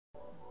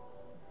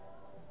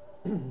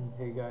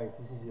Hey guys,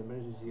 this is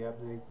emergency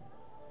update.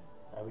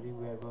 I believe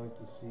we are going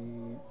to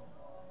see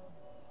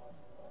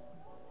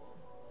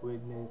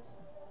weakness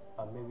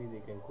and maybe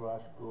they can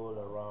crash gold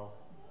around.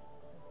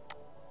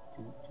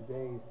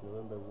 Today is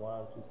November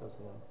 1,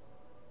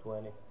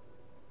 2020.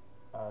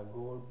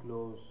 Gold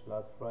closed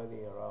last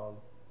Friday around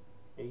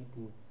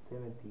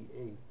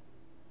 1878,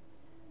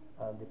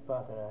 and the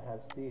pattern I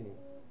have seen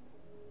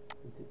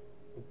is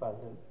a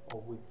pattern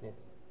of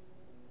weakness.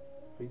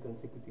 3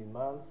 consecutive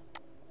months.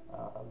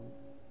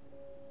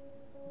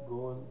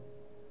 Gold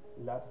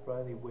last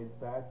Friday went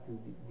back to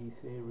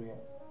this area.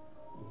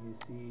 If you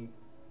see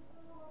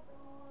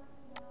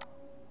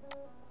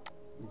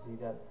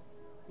that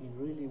it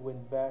really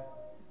went back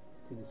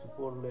to the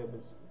support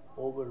levels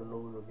over and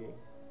over again.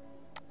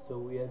 So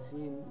we are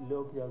seeing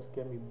lockdowns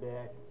coming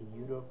back in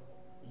Europe,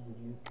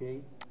 in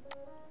UK,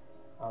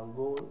 and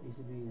gold is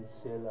being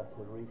sold as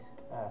a risk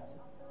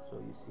asset.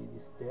 So you see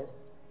this test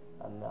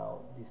and now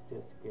this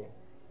test again.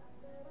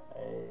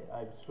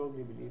 I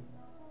strongly believe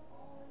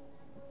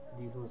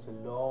this was a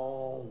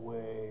long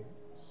way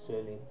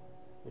selling,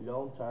 a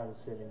long time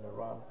selling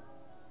around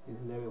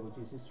this level,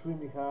 which is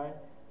extremely high,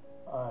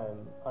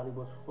 and it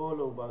was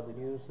followed by the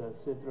news that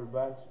central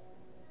banks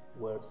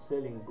were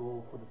selling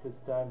gold for the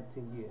first time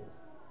in 10 years.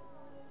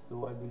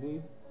 So I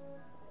believe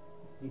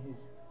this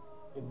is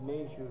a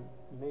major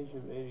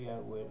area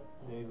where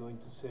they're going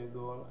to sell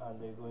gold and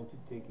they're going to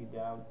take it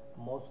down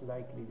most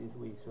likely this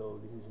week. So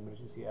this is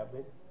emergency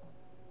update.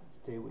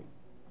 Stay with.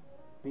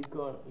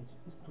 Bitcoin is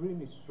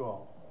extremely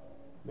strong.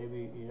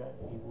 Maybe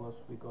it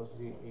was because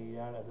the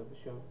Iran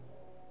adoption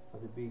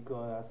of the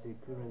Bitcoin as a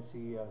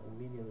currency, as a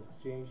medium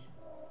exchange,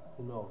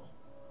 who knows?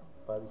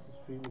 But it's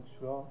extremely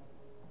strong,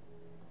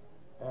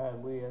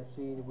 and we are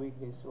seeing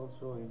weakness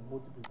also in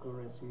multiple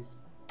currencies,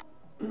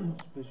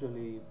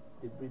 especially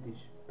the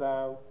British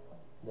pound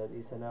that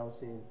is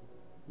announcing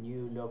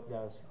new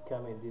lockdowns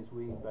coming this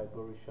week by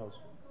Boris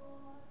Johnson.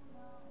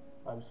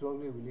 I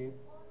strongly believe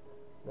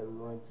that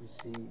we're going to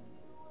see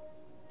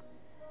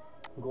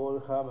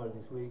gold hammer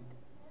this week.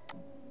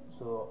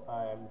 So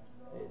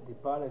the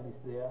pattern is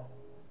there.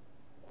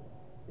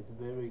 It's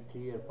very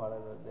clear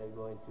pattern that they're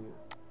going to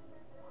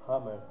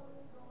hammer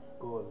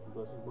gold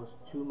because it was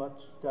too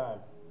much time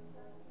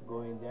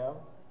going down,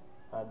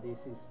 and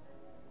this is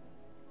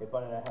a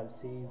pattern I have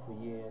seen for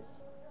years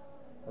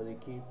that they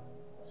keep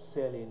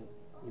selling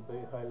in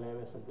very high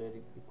levels and then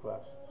it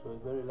crash. So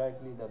it's very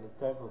likely that the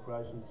time for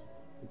crash is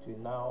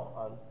between now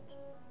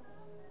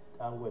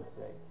and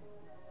Wednesday.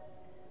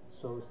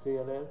 So stay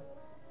alert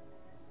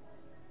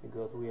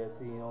because we are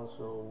seeing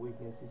also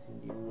weaknesses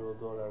in the euro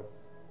dollar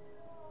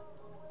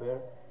pair.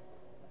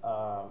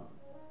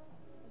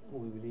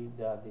 We believe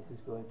that this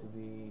is going to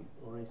be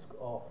risk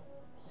off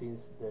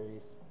since there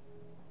is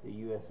the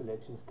US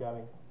elections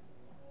coming,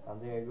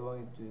 and they are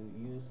going to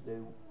use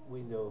the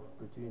window of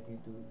opportunity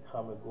to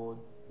hammer gold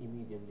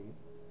immediately.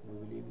 We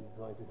believe it's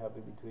going to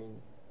happen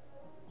between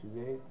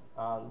today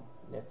and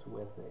next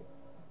Wednesday.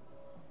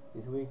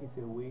 This week is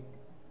a week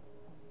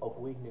of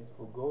weakness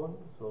for gold,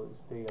 so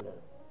stay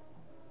alert.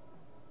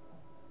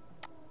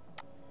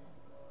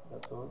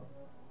 That's all.